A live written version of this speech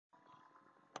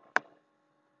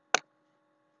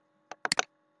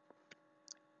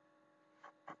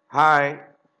Hi,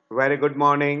 very good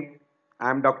morning. I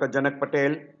am Dr. Janak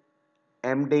Patel,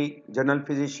 MD, General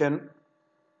Physician.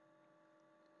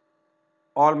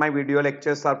 All my video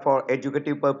lectures are for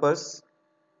educative purpose.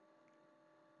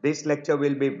 This lecture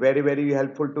will be very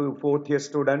helpful to fourth year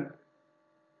student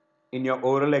in your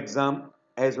oral exam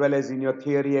as well as in your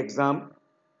theory exam.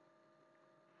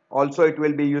 Also, it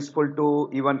will be useful to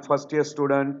even first year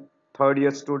student, third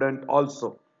year student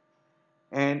also,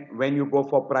 and when you go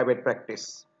for private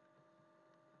practice.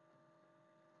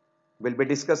 We'll be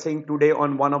discussing today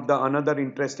on one of the another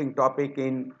interesting topic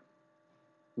in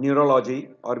neurology,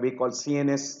 or we call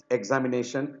CNS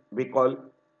examination. We call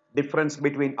difference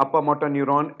between upper motor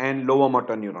neuron and lower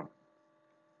motor neuron.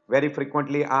 Very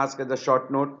frequently asked as a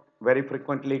short note, very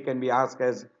frequently can be asked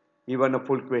as even a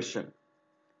full question.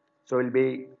 So we'll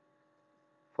be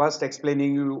first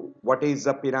explaining you what is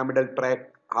a pyramidal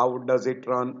tract, how does it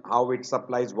run, how it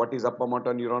supplies, what is upper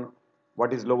motor neuron,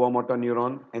 what is lower motor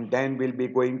neuron, and then we'll be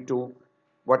going to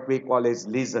what we call as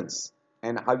lesions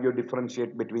and how you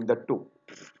differentiate between the two.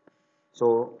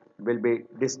 So we'll be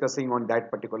discussing on that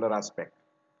particular aspect.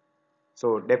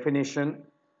 So definition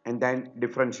and then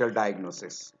differential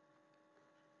diagnosis.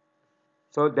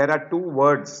 So there are two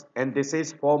words, and this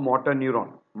is for motor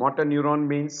neuron. Motor neuron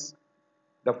means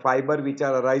the fiber which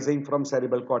are arising from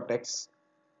cerebral cortex,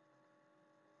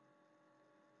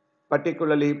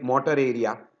 particularly motor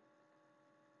area,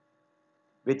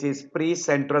 which is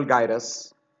precentral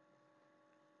gyrus,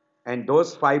 and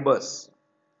those fibers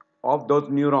of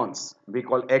those neurons we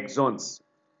call axons.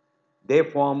 They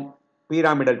form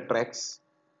pyramidal tracts,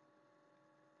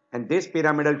 and this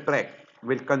pyramidal tract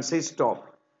will consist of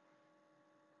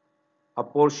a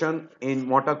portion in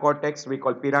motor cortex we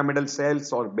call pyramidal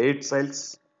cells or bait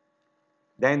cells.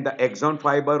 Then the axon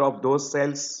fiber of those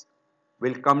cells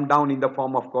will come down in the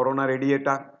form of corona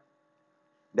radiata.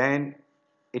 Then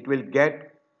it will get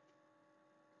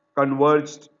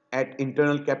converged at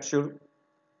internal capsule.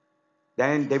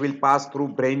 Then they will pass through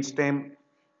brainstem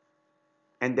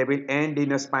and they will end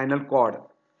in a spinal cord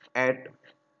at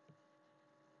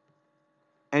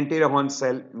anterior horn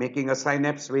cell, making a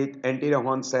synapse with anterior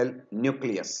horn cell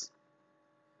nucleus.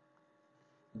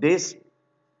 These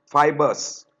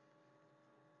fibers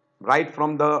right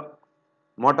from the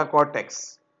motor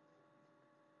cortex,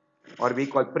 or we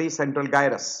call precentral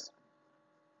gyrus,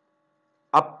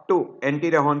 up to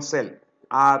anterior horn cell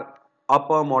are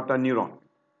upper motor neuron,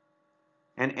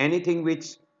 and anything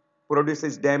which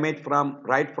produces damage from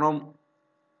right from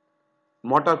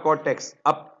motor cortex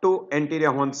up to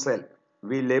anterior horn cell,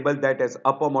 we label that as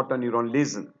upper motor neuron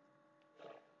lesion.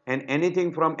 And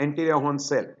anything from anterior horn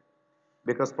cell,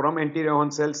 because from anterior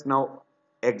horn cells now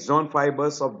axon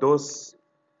fibers of those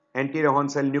anterior horn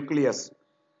cell nucleus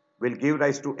will give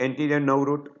rise to anterior nerve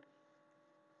root,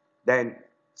 then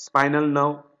spinal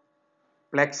nerve,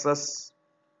 plexus,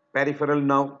 peripheral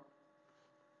nerve,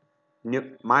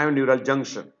 myoneural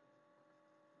junction.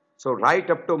 So right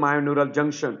up to myoneural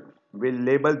junction, we'll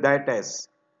label that as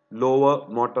lower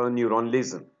motor neuron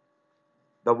lesion.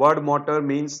 The word motor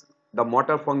means the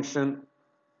motor function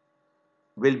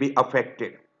will be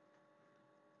affected.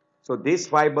 So these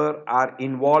fibers are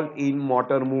involved in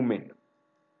motor movement.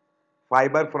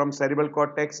 Fiber from cerebral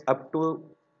cortex up to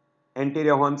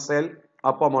anterior horn cell,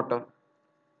 upper motor.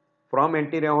 From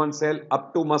anterior horn cell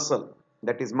up to muscle,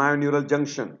 that is myoneural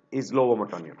junction, is lower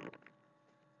motor neuron.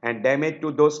 And damage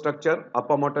to those structure,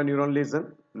 upper motor neuron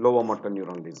lesion, lower motor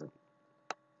neuron lesion.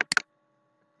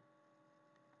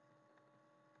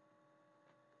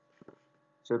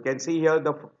 So you can see here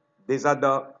these are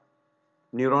the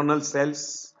neuronal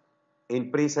cells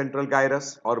in precentral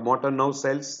gyrus or motor nerve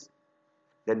cells.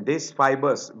 Then these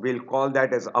fibers, we'll call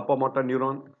that as upper motor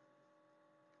neuron.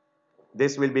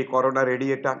 This will be corona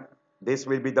radiata. This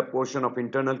will be the portion of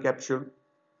internal capsule.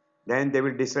 Then they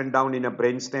will descend down in a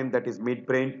brainstem, that is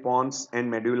midbrain, pons and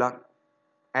medulla.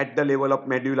 At the level of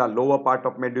medulla, lower part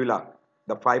of medulla,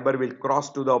 the fiber will cross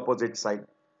to the opposite side.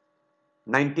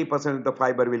 90% of the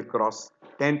fiber will cross,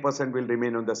 10% will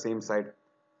remain on the same side,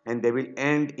 and they will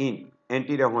end in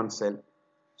anterior horn cell.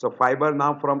 So fiber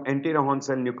now from anterior horn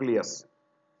cell nucleus,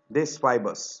 these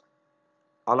fibers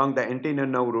along the anterior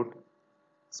nerve root,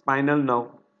 spinal nerve,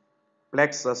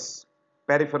 plexus,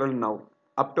 peripheral nerve,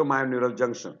 up to myoneural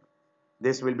junction.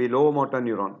 This will be lower motor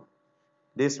neuron,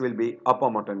 this will be upper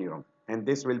motor neuron, and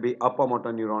this will be upper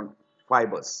motor neuron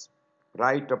fibers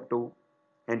right up to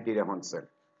anterior horn cell.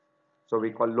 So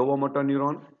we call lower motor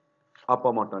neuron,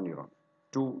 upper motor neuron,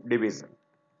 two division.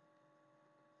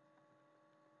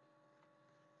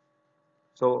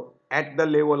 So at the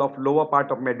level of lower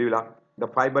part of medulla, the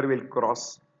fiber will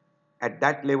cross. At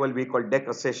that level we call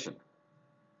decussation.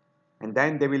 and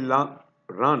then they will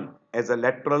run as a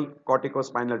lateral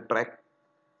corticospinal tract,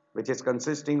 which is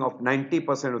consisting of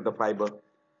 90% of the fiber.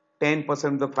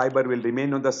 10% of the fiber will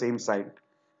remain on the same side,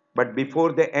 but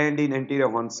before they end in anterior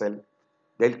horn cell,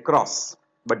 they'll cross,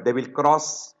 but they will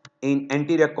cross in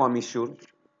anterior commissure,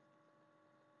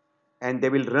 and they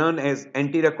will run as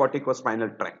anterior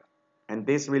corticospinal tract, and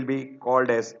this will be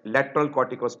called as lateral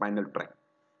corticospinal tract.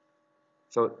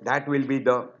 So that will be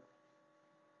the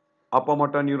upper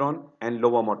motor neuron and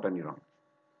lower motor neuron.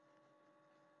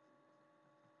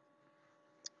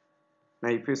 Now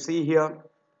if you see here,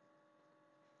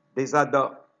 these are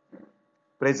the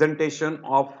presentation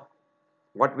of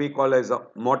what we call as a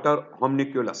motor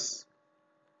homunculus.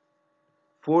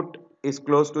 Foot is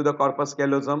close to the corpus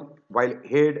callosum, while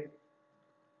head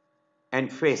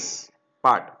and face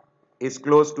part is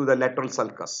close to the lateral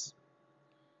sulcus.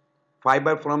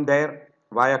 Fiber from there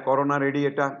via corona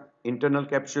radiata, internal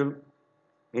capsule,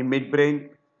 in midbrain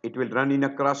it will run in a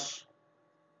crush.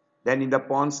 Then in the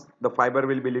pons the fiber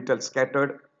will be little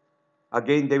scattered.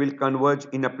 Again they will converge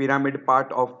in a pyramid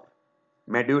part of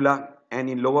medulla, and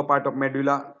in lower part of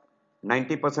medulla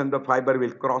 90% of the fiber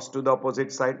will cross to the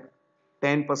opposite side,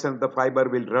 10% of the fiber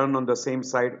will run on the same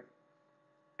side,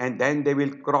 and then they will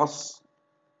cross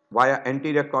via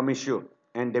anterior commissure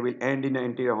and they will end in an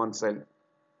anterior horn cell.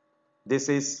 This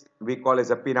is we call as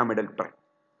a pyramidal tract.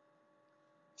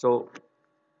 So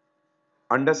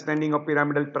understanding of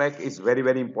pyramidal tract is very,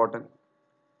 very important.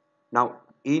 Now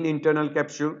in internal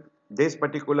capsule, this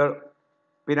particular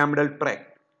pyramidal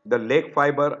tract, the leg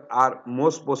fiber are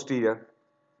most posterior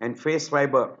and face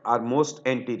fiber are most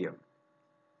anterior.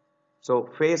 So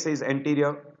face is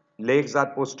anterior, legs are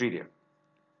posterior,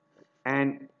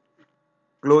 and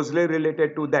closely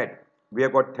related to that we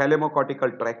have got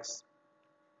thalamocortical tracts,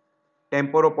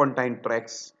 temporopontine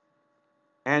tracts,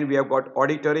 and we have got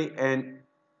auditory and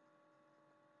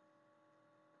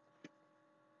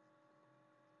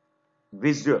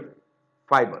visual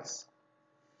fibers,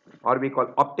 or we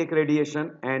call optic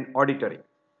radiation and auditory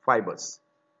fibers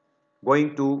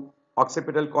going to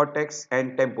occipital cortex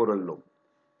and temporal lobe.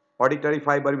 Auditory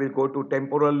fiber will go to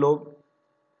temporal lobe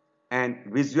and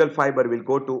visual fiber will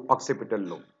go to occipital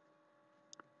lobe.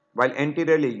 While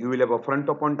anteriorly you will have a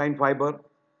frontopontine fiber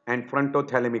and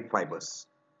frontothalamic fibers.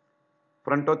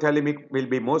 Frontothalamic will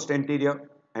be most anterior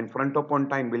and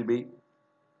frontopontine will be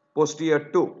posterior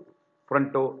to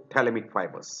frontothalamic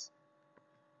fibers.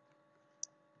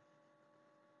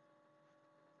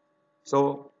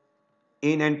 So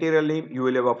in anterior limb you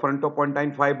will have a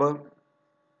frontopontine fiber,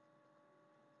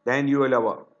 then you will have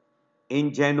a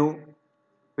in genu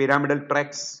pyramidal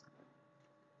tracts,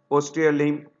 posterior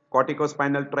limb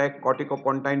corticospinal tract,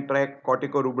 corticopontine tract,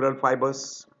 corticorubral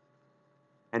fibers,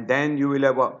 and then you will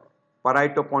have a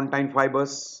parietopontine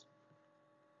fibers,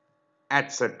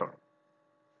 etc.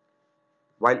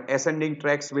 While ascending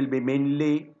tracts will be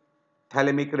mainly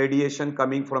thalamic radiation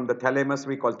coming from the thalamus,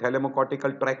 we call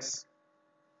thalamocortical tracts,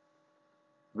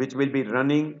 which will be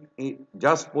running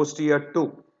just posterior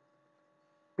to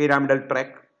pyramidal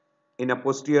tract in a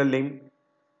posterior limb,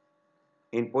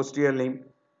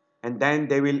 and then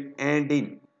they will end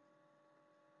in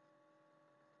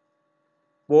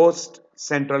post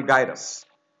central gyrus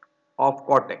of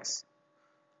cortex,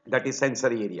 that is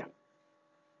sensory area.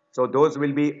 So those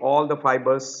will be all the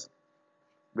fibers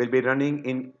will be running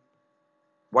in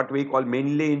what we call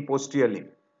mainly in posterior limb.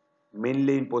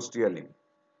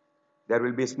 There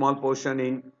will be small portion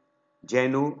in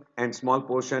genu and small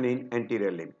portion in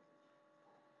anterior limb,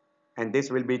 and this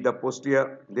will be the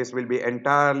posterior, this will be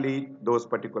entirely those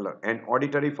particular, and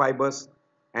auditory fibers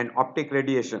and optic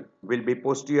radiation will be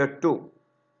posterior to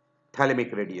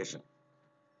thalamic radiation.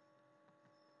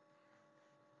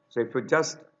 So if you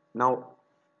just now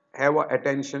have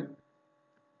attention,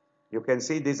 you can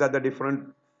see these are the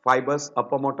different fibers,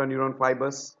 upper motor neuron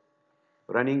fibers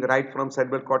running right from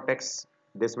cerebral cortex.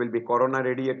 This will be corona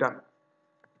radiata.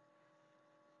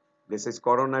 This is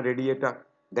corona radiata.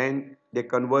 Then they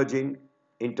converge in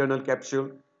internal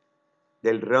capsule.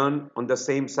 They'll run on the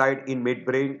same side in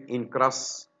midbrain, in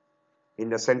crus, in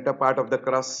the center part of the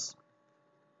crus.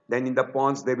 Then in the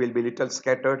pons they will be little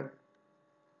scattered,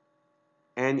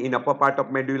 and in upper part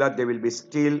of medulla they will be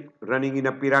still running in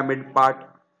a pyramid part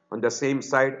on the same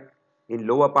side. In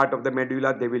lower part of the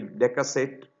medulla they will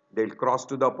decussate, they will cross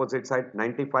to the opposite side,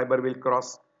 90 fiber will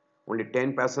cross, only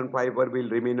 10% fiber will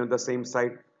remain on the same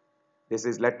side. This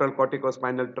is lateral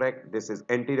corticospinal tract, this is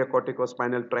anterior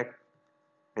corticospinal tract,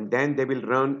 and then they will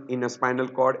run in a spinal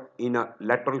cord in a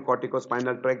lateral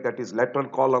corticospinal tract, that is lateral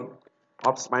column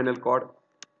of spinal cord,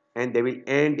 and they will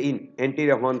end in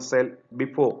anterior horn cell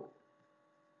before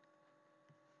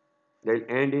They will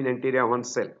end in anterior horn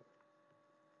cell.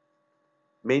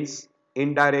 Means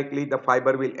indirectly the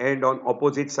fiber will end on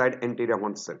opposite side anterior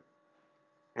horn cell.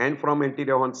 And from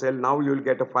anterior horn cell, now you will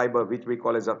get a fiber which we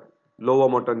call as a lower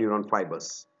motor neuron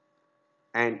fibers.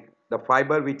 And the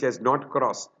fiber which has not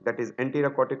crossed, that is anterior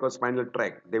corticospinal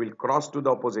tract, they will cross to the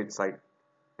opposite side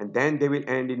and then they will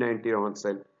end in anterior horn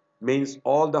cell. Means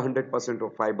all the 100%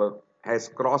 of fiber has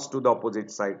crossed to the opposite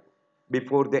side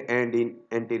before they end in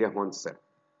anterior horn cell.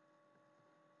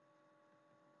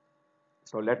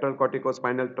 So lateral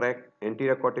corticospinal tract,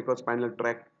 anterior corticospinal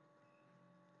tract.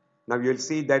 Now you will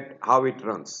see that how it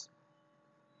runs.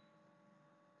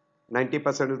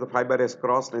 90% of the fiber has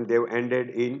crossed and they have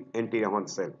ended in anterior horn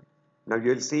cell. Now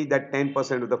you will see that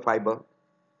 10% of the fiber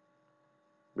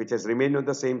which has remained on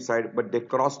the same side but they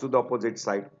cross to the opposite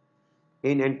side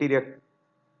in anterior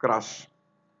crush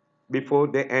before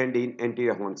they end in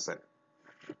anterior horn cell.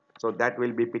 So that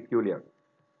will be peculiar.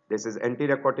 This is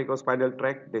anterior corticospinal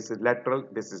tract, this is lateral,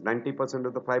 this is 90%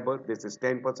 of the fiber, this is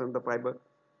 10% of the fiber.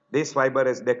 This fiber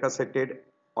is decussated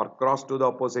or crossed to the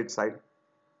opposite side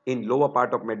in lower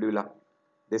part of medulla.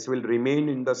 This will remain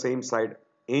in the same side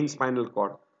in spinal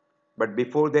cord, but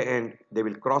before they end, they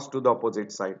will cross to the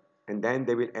opposite side and then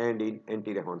they will end in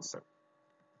anterior horn cell.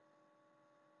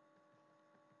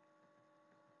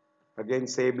 Again,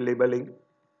 same labeling.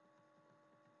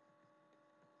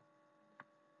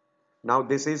 Now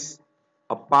this is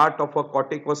a part of a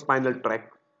corticospinal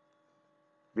tract.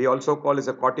 We also call it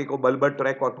a corticobulbar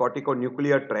tract or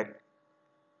corticonuclear tract,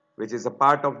 which is a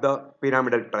part of the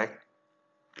pyramidal tract.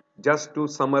 Just to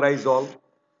summarize all,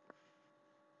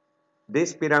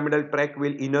 this pyramidal tract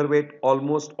will innervate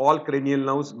almost all cranial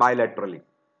nerves bilaterally.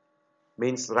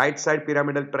 Means right side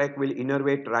pyramidal tract will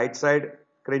innervate right side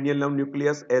cranial nerve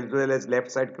nucleus as well as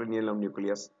left side cranial nerve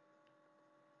nucleus.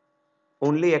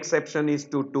 Only exception is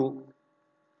to two,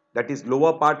 that is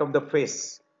lower part of the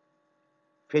face,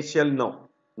 facial nerve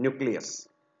nucleus,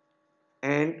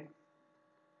 and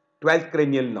 12th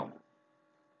cranial nerve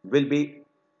will be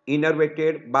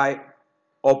innervated by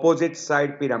opposite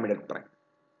side pyramidal tract.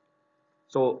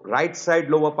 So right side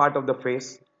lower part of the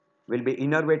face will be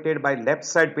innervated by left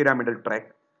side pyramidal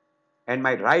tract, and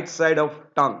my right side of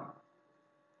tongue,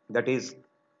 that is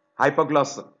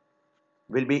hypoglossal,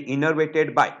 will be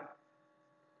innervated by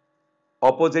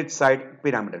opposite side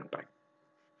pyramidal tract.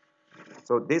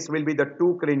 So this will be the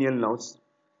two cranial nerves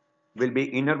will be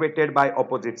innervated by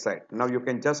opposite side. Now you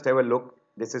can just have a look.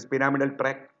 This is pyramidal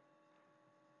tract.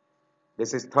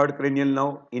 This is third cranial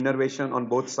nerve innervation on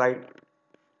both sides.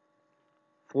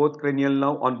 Fourth cranial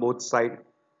nerve on both sides.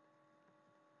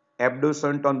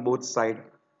 Abducent on both sides.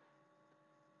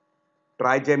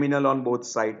 Trigeminal on both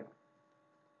sides.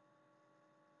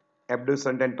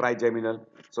 Abducent and trigeminal.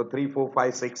 So 3, 4,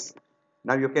 5, 6.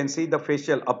 Now you can see the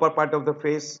facial upper part of the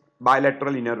face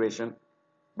bilateral innervation,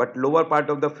 but lower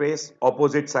part of the face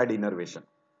opposite side innervation.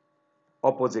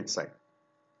 Opposite side.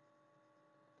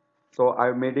 So I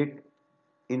have made it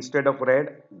instead of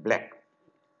red, black.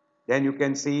 Then you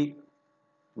can see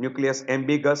nucleus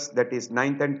ambiguous, that is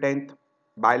 9th and 10th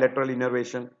bilateral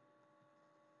innervation.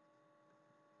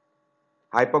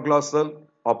 Hypoglossal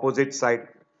opposite side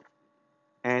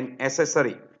and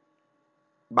accessory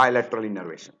bilateral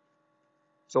innervation.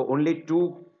 So only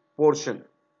two portion,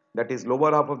 that is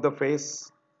lower half of the face,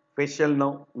 facial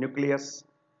nerve nucleus,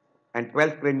 and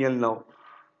 12th cranial nerve,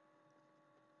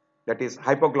 that is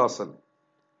hypoglossal,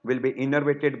 will be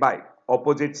innervated by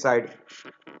opposite side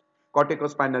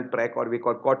corticospinal tract, or we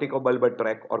call corticobulbar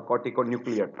tract or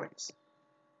corticonuclear tracts.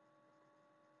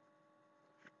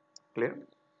 Clear?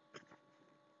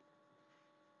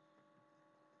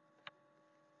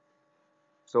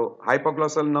 So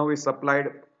hypoglossal nerve is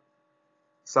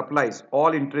supplies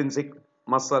all intrinsic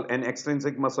muscle and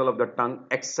extrinsic muscle of the tongue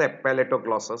except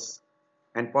palatoglossus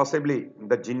and possibly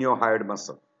the geniohyoid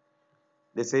muscle.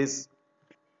 This is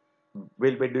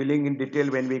we'll be dealing in detail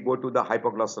when we go to the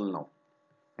hypoglossal nerve.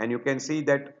 And you can see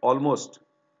that almost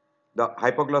the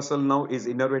hypoglossal nerve is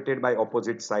innervated by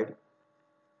opposite side,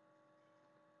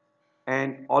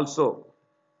 and also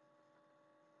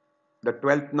the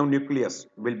 12th nerve nucleus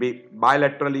will be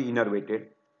bilaterally innervated,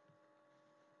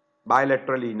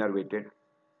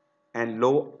 and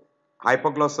low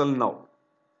hypoglossal nerve,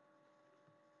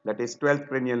 that is 12th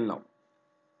cranial nerve,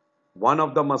 one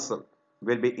of the muscle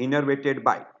will be innervated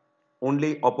by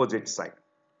only opposite side.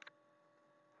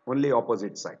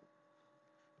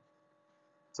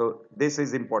 So this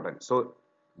is important. So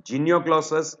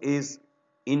genioglossus is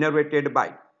innervated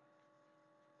by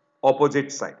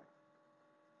opposite side,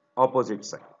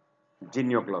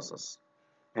 genioglossus,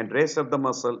 and rest of the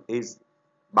muscle is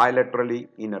bilaterally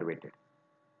innervated.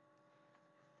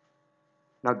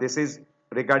 Now this is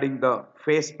regarding the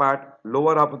face part.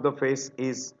 Lower half of the face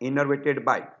is innervated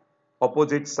by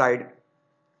opposite side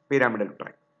pyramidal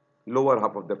tract. Lower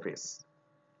half of the face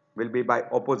will be by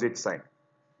opposite side,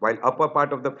 while upper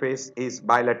part of the face is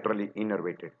bilaterally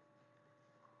innervated.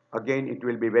 Again, it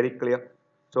will be very clear.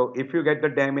 So if you get the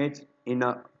damage in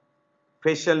a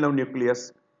facial nerve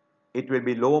nucleus, it will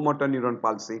be lower motor neuron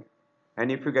palsy,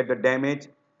 and if you get the damage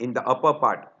in the upper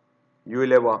part, you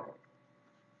will have a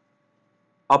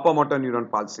upper motor neuron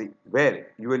palsy, where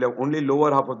you will have only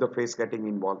lower half of the face getting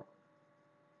involved.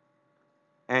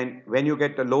 And when you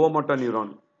get the lower motor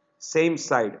neuron, same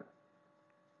side,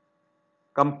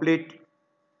 complete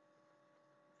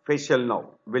facial nerve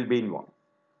will be involved.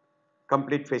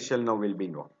 Complete facial nerve will be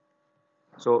involved.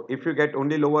 So if you get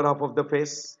only lower half of the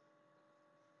face,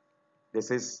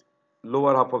 this is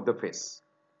lower half of the face.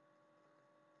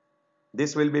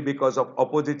 This will be because of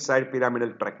opposite side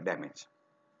pyramidal tract damage.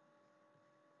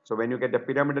 So when you get the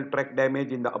pyramidal tract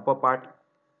damage in the upper part,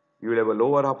 you will have a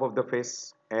lower half of the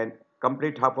face, and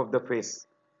complete half of the face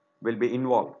will be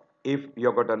involved if you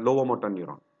have got a lower motor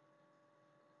neuron.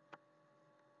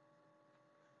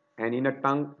 And in a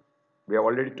tongue, we have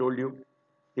already told you,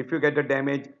 if you get the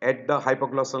damage at the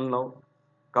hypoglossal nerve,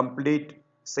 complete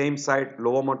same side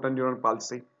lower motor neuron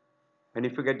palsy, and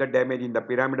if you get the damage in the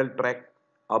pyramidal tract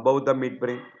above the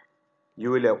midbrain,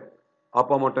 you will have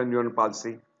upper motor neuron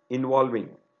palsy involving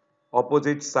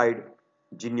opposite side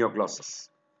genioglossus.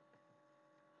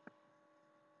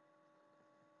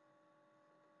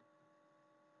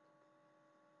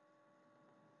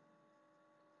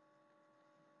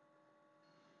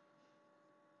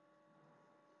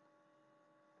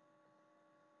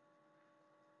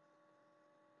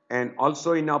 And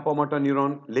also in upper motor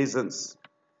neuron lesions,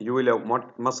 you will have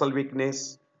muscle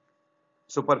weakness,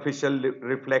 superficial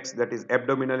reflex, that is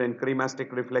abdominal and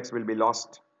cremastic reflex will be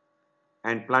lost,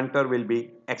 and plantar will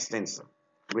be extensor.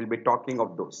 We will be talking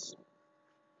of those.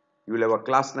 You will have a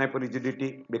clasp-knife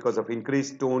rigidity because of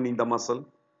increased tone in the muscle.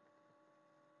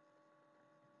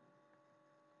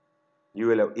 You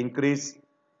will have increased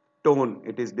tone,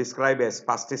 it is described as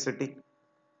spasticity,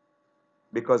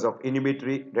 because of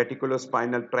inhibitory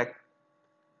reticulospinal tract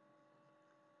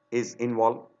is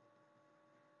involved,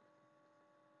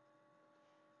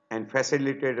 and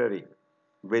facilitatory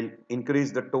will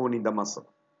increase the tone in the muscle.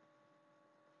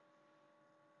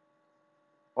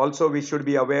 Also, we should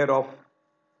be aware of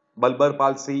bulbar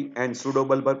palsy and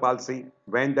pseudobulbar palsy.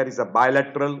 When there is a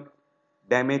bilateral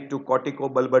damage to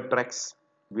corticobulbar tracts,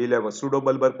 we will have a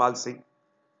pseudobulbar palsy.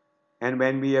 And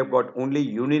when we have got only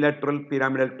unilateral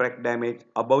pyramidal tract damage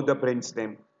above the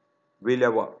brainstem, we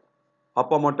will have a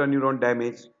upper motor neuron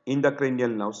damage in the cranial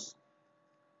nerves.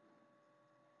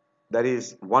 There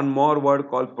is one more word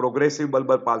called progressive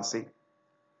bulbar palsy.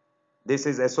 This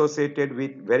is associated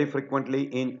with very frequently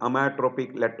in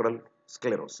amyotrophic lateral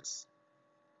sclerosis.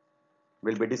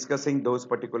 We'll be discussing those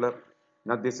particular.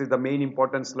 Now this is the main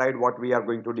important slide what we are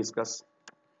going to discuss.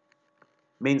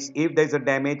 Means if there is a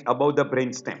damage above the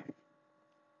brainstem,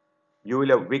 you will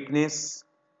have weakness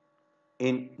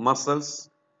in muscles,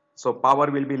 so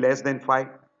power will be less than 5.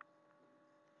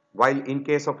 While in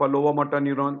case of a lower motor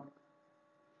neuron,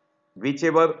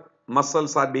 whichever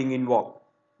muscles are being involved,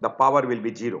 the power will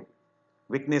be 0.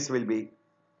 Weakness will be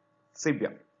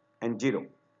severe and 0.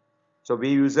 So we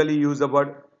usually use the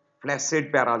word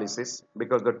flaccid paralysis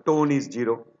because the tone is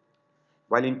 0.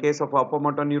 While in case of upper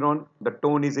motor neuron, the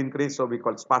tone is increased, so we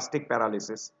call spastic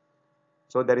paralysis.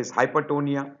 So there is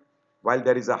hypertonia, while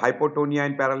there is a hypotonia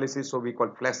in paralysis, so we call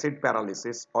flaccid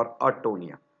paralysis or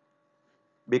atonia.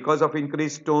 Because of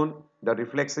increased tone, the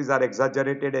reflexes are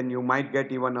exaggerated and you might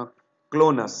get even a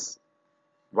clonus.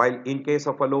 While in case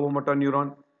of a lower motor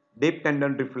neuron, deep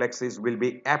tendon reflexes will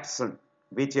be absent,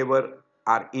 whichever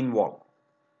are involved.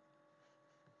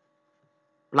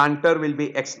 Plantar will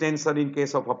be extensor in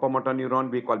case of upper motor neuron,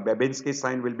 we call Babinski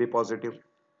sign will be positive.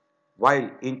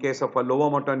 While in case of a lower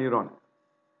motor neuron,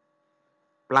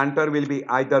 plantar will be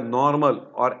either normal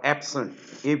or absent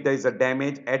if there is a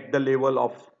damage at the level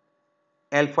of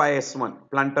alpha S1,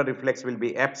 plantar reflex will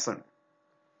be absent.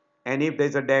 And if there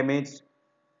is a damage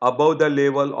above the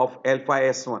level of alpha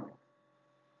S1,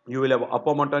 you will have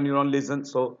upper motor neuron lesion,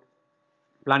 so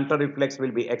plantar reflex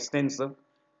will be extensor.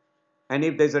 And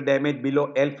if there is a damage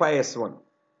below alpha S1,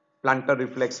 plantar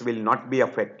reflex will not be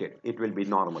affected, it will be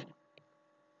normal.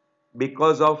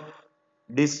 Because of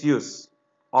disuse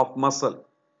of muscle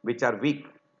which are weak,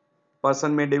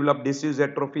 person may develop disuse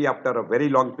atrophy after a very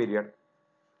long period,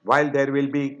 while there will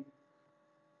be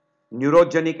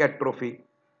neurogenic atrophy,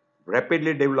 rapid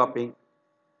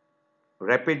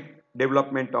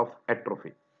development of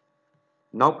atrophy.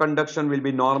 Now conduction will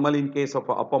be normal in case of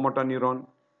a upper motor neuron,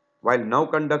 while now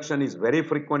conduction is very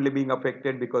frequently being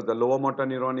affected because the lower motor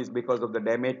neuron is because of the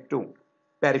damage to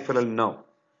peripheral nerve,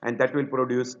 and that will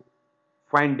produce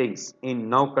findings in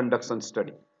now conduction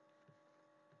study.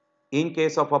 In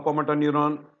case of upper motor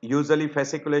neuron, usually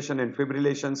fasciculation and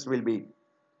fibrillations will be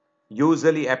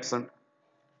usually absent,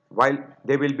 while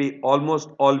they will be almost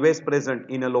always present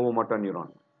in a lower motor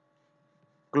neuron.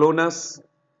 Clonus,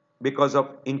 because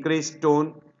of increased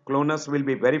tone, clonus will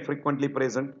be very frequently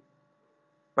present,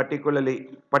 particularly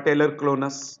patellar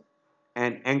clonus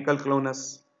and ankle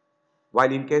clonus,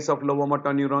 while in case of lower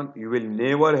motor neuron, you will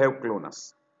never have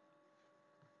clonus.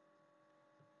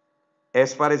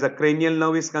 As far as the cranial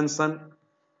nerve is concerned,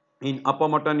 in upper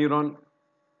motor neuron,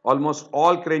 almost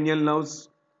all cranial nerves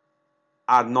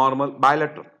are normal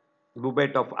bilateral.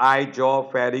 Lobate of eye, jaw,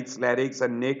 pharynx, larynx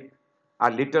and neck are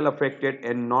little affected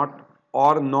and not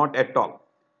or not at all.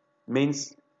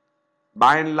 Means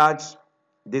by and large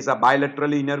these are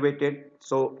bilaterally innervated.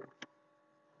 So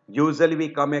usually we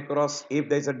come across if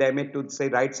there is a damage to say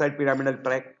right side pyramidal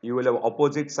tract, you will have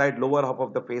opposite side lower half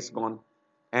of the face gone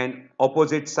and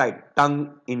opposite side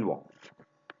tongue involved.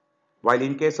 While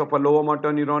in case of a lower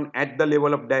motor neuron at the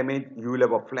level of damage, you will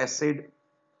have a flaccid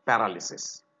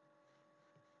paralysis.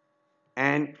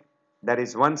 And there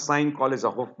is one sign called as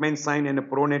a Hoffman sign, and a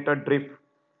pronator drift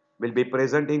will be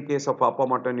present in case of upper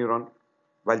motor neuron,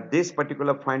 while this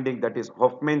particular finding, that is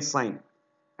Hoffman sign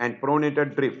and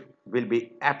pronator drift, will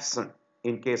be absent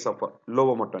in case of a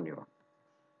lower motor neuron.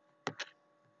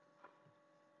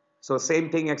 So same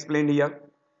thing explained here.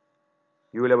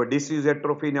 You will have a diffuse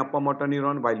atrophy in upper motor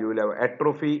neuron, while you will have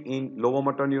atrophy in lower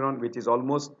motor neuron, which is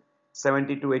almost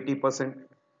 70 to 80%.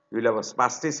 You will have a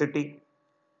spasticity,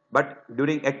 but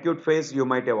during acute phase you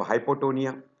might have a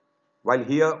hypotonia, while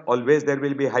here always there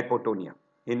will be hypotonia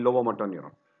in lower motor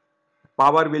neuron.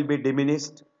 Power will be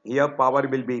diminished. Here power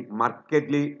will be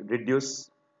markedly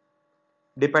reduced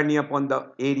depending upon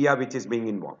the area which is being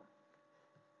involved.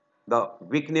 The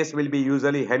weakness will be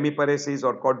usually hemiparesis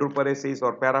or quadriparesis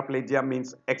or paraplegia,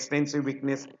 means extensive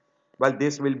weakness, while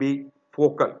this will be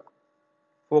focal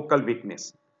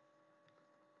weakness.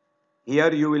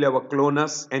 Here you will have a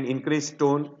clonus and increased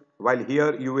tone, while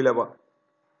here you will have a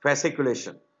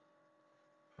fasciculation.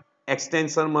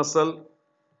 Extensor muscle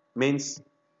means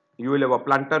you will have a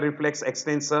plantar reflex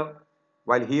extensor,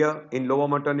 while here in lower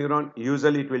motor neuron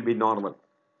usually it will be normal.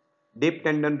 Deep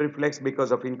tendon reflex,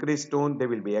 because of increased tone, they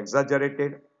will be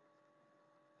exaggerated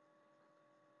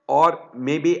or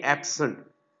may be absent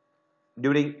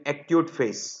during acute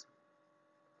phase,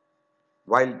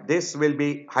 while this will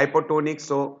be hypotonic,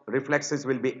 so reflexes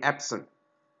will be absent.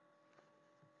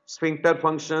 Sphincter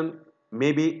function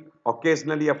may be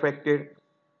occasionally affected,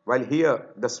 while here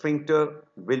the sphincter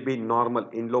will be normal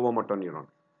in lower motor neuron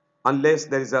unless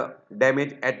there is a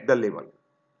damage at the level.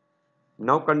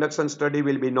 Now conduction study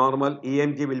will be normal,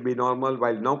 EMG will be normal,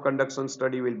 while now conduction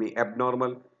study will be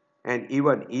abnormal, and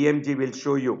even EMG will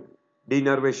show you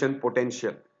denervation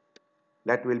potential.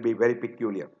 That will be very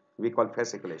peculiar. We call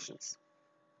fasciculations.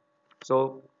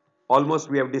 So almost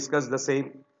we have discussed the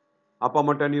same. Upper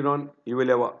motor neuron, you will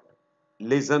have a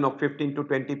lesion of 15 to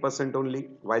 20% only,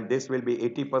 while this will be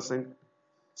 80%.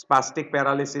 Spastic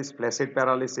paralysis, flaccid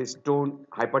paralysis, tone,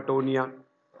 hypotonia,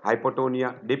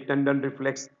 deep tendon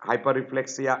reflex,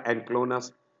 hyperreflexia and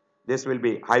clonus. This will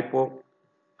be hypo.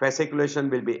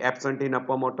 Fasciculation will be absent in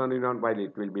upper motor neuron while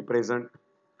it will be present.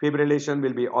 Fibrillation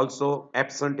will be also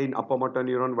absent in upper motor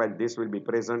neuron while this will be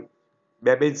present.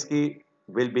 Babinski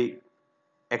will be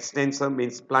extensor,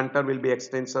 means plantar will be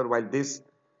extensor, while this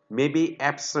may be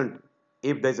absent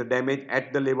if there is a damage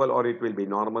at the level or it will be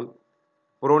normal.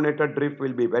 Pronator drift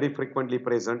will be very frequently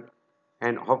present,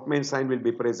 and Hoffman sign will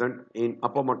be present in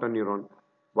upper motor neuron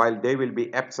while they will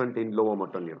be absent in lower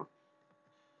motor neuron.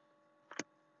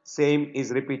 Same is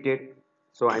repeated,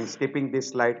 so I am skipping this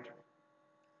slide.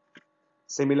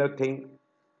 Similar thing,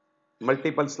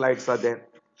 multiple slides are there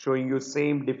showing you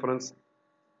same difference.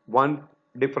 One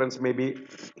difference may be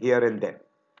here and there.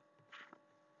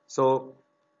 So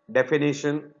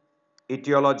definition,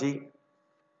 etiology,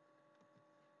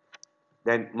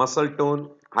 then muscle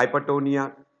tone,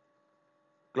 hypertonia,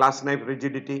 clasp knife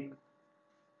rigidity,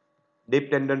 deep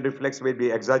tendon reflex will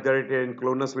be exaggerated and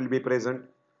clonus will be present,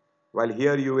 while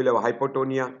here you will have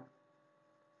hypotonia.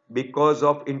 Because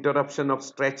of interruption of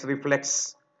stretch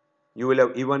reflex, you will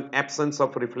have even absence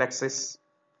of reflexes.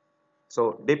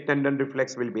 So deep tendon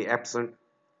reflex will be absent.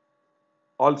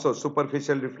 Also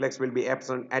superficial reflex will be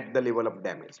absent at the level of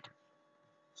damage.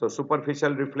 So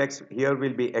superficial reflex here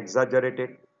will be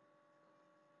exaggerated.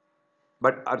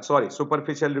 but sorry,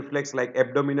 superficial reflex like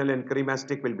abdominal and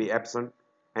cremastic will be absent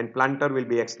and plantar will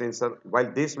be extensor,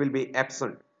 while this will be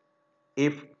absent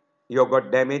if you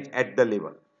got damage at the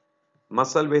liver.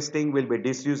 Muscle wasting will be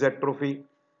disuse atrophy,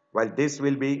 while this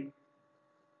will be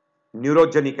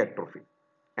neurogenic atrophy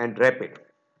and rapid.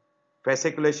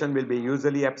 Fasciculation will be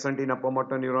usually absent in upper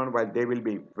motor neuron, while they will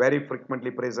be very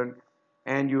frequently present,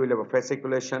 and you will have a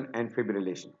fasciculation and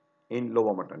fibrillation in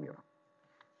lower motor neuron.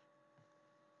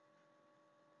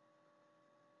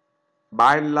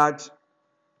 By and large,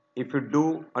 if you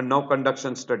do a nerve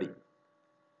conduction study,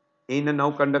 in a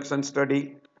nerve conduction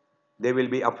study, they will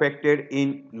be affected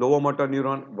in lower motor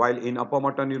neuron, while in upper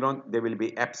motor neuron, they will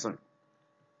be absent.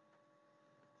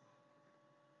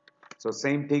 So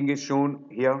same thing is shown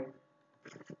here.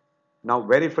 Now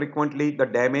very frequently the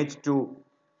damage to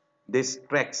this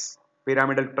tracts,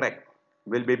 pyramidal tract,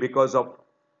 will be because of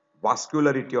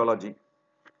vascular etiology.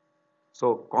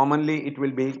 So commonly it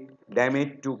will be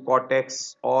damage to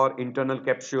cortex or internal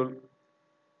capsule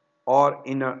or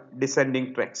in a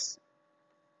descending tracts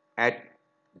at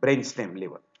brainstem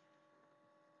level.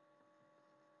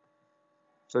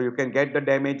 So you can get the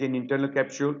damage in internal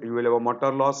capsule, you will have a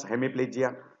motor loss,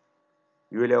 hemiplegia,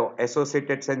 you will have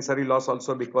associated sensory loss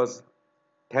also because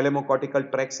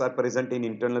thalamocortical tracts are present in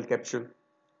internal capsule,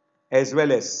 as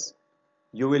well as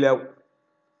you will have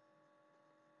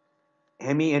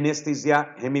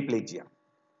hemianesthesia, hemiplegia.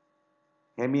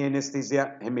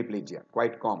 Hemianesthesia, hemiplegia,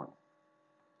 quite common.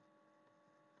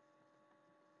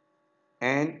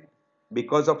 And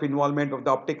because of involvement of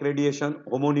the optic radiation,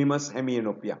 homonymous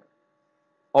hemianopia,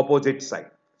 opposite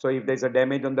side. So if there is a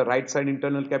damage on the right side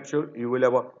internal capsule, you will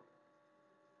have a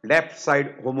left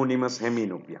side homonymous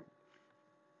hemianopia.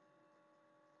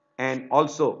 And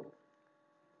also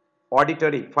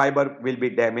auditory fiber will be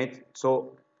damaged,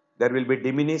 so there will be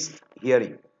diminished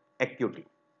hearing acuity.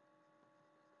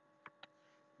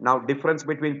 Now difference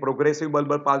between progressive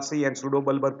bulbar palsy and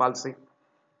pseudobulbar palsy.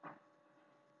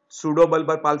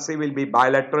 Pseudobulbar palsy will be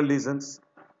bilateral lesions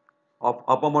of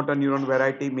upper motor neuron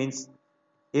variety, means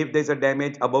if there is a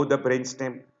damage above the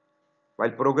brainstem, while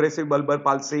progressive bulbar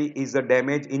palsy is a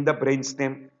damage in the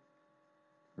brainstem,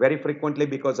 very frequently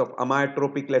because of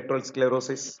amyotrophic lateral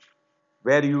sclerosis,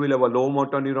 where you will have a low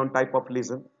motor neuron type of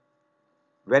lesion.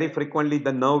 Very frequently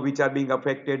the nerve which are being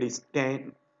affected is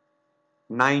 10,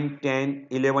 9, 10,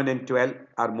 11 and 12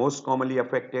 are most commonly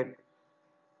affected.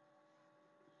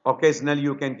 Occasionally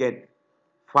you can get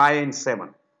 5 and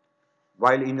 7.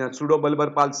 While in a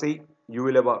pseudobulbar palsy, you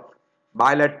will have a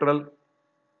bilateral,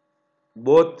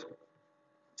 both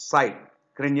side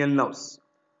cranial nerves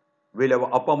will have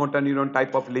a upper motor neuron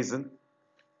type of lesion.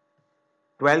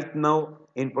 12th nerve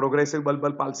in progressive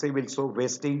bulbar palsy will show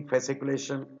wasting,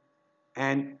 fasciculation,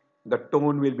 and the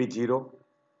tone will be 0.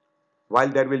 While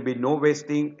there will be no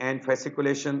wasting and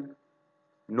fasciculation,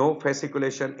 no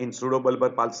fasciculation in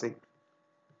pseudobulbar palsy.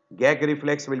 Gag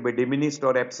reflex will be diminished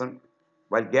or absent,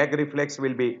 while gag reflex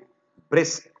will be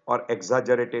brisk or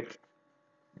exaggerated.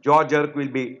 Jaw jerk will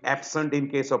be absent in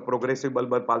case of progressive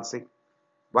bulbar palsy,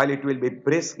 while it will be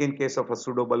brisk in case of a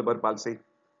pseudobulbar palsy.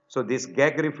 So this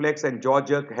gag reflex and jaw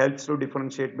jerk helps to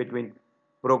differentiate between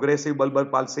progressive bulbar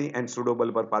palsy and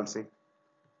pseudobulbar palsy.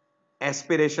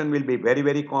 Aspiration will be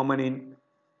very common in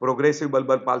progressive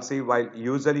bulbar palsy, while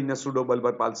usually in a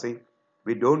pseudobulbar palsy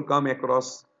we don't come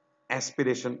across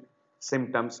aspiration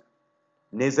symptoms.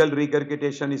 Nasal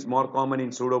regurgitation is more common in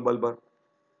pseudobulbar,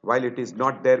 while it is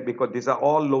not there because these are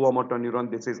all lower motor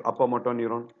neuron, this is upper motor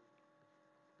neuron.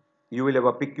 You will have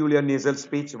a peculiar nasal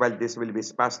speech, while this will be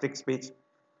spastic speech.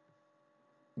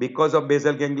 Because of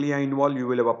basal ganglia involved, you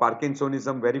will have a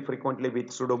Parkinsonism very frequently with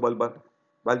pseudobulbar,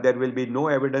 while there will be no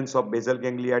evidence of basal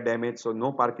ganglia damage, so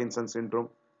no Parkinson syndrome.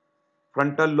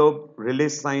 Frontal lobe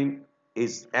release sign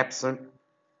is absent,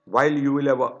 while you will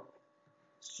have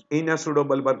in a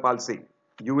pseudobulbar palsy,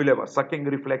 you will have a sucking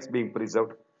reflex being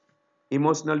preserved.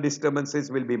 Emotional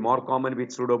disturbances will be more common with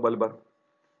pseudobulbar.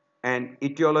 And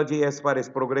etiology as far as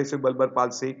progressive bulbar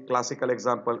palsy, classical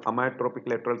example, amyotrophic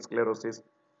lateral sclerosis,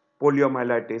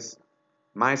 poliomyelitis,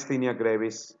 myasthenia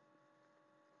gravis,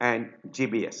 and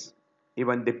GBS,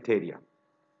 even diphtheria.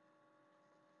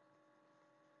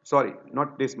 Sorry,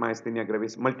 not this myasthenia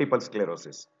gravis, multiple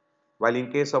sclerosis. While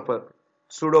in case of a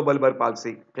pseudobulbar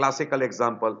palsy, classical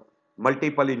example,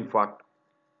 multiple infarct,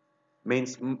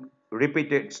 means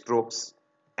repeated strokes,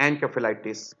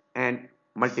 encephalitis, and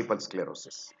multiple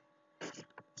sclerosis.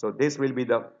 So this will be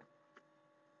the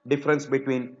difference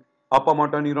between upper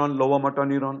motor neuron, lower motor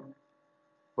neuron,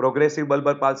 progressive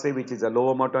bulbar palsy, which is a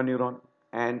lower motor neuron,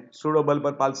 and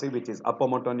pseudobulbar palsy, which is upper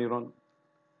motor neuron.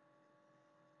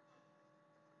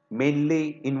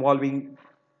 mainly involving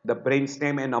the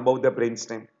brainstem and above the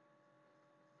brainstem.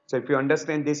 So if you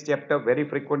understand this chapter, very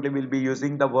frequently we'll be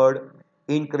using the word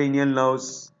in cranial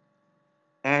nerves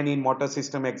and in motor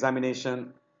system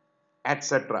examination,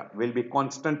 etc. We'll be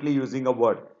constantly using a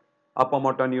word, upper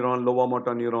motor neuron, lower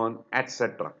motor neuron,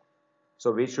 etc.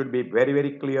 So we should be very,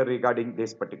 very clear regarding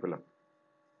this particular.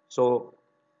 So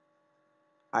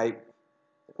I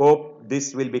hope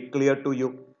this will be clear to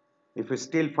you. If you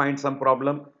still find some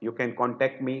problem, you can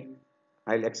contact me.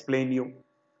 I'll explain you.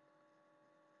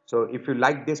 So if you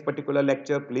like this particular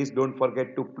lecture, please don't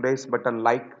forget to press button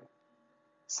like,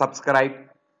 subscribe,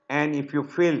 and if you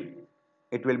feel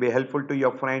it will be helpful to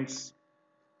your friends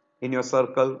in your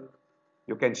circle,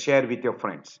 you can share with your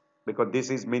friends, because this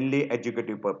is mainly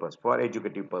educative purpose, for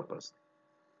educative purpose.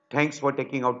 Thanks for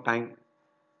taking out time.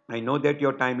 I know that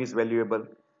your time is valuable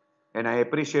and I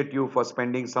appreciate you for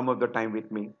spending some of the time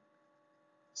with me.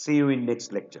 See you in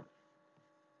next lecture.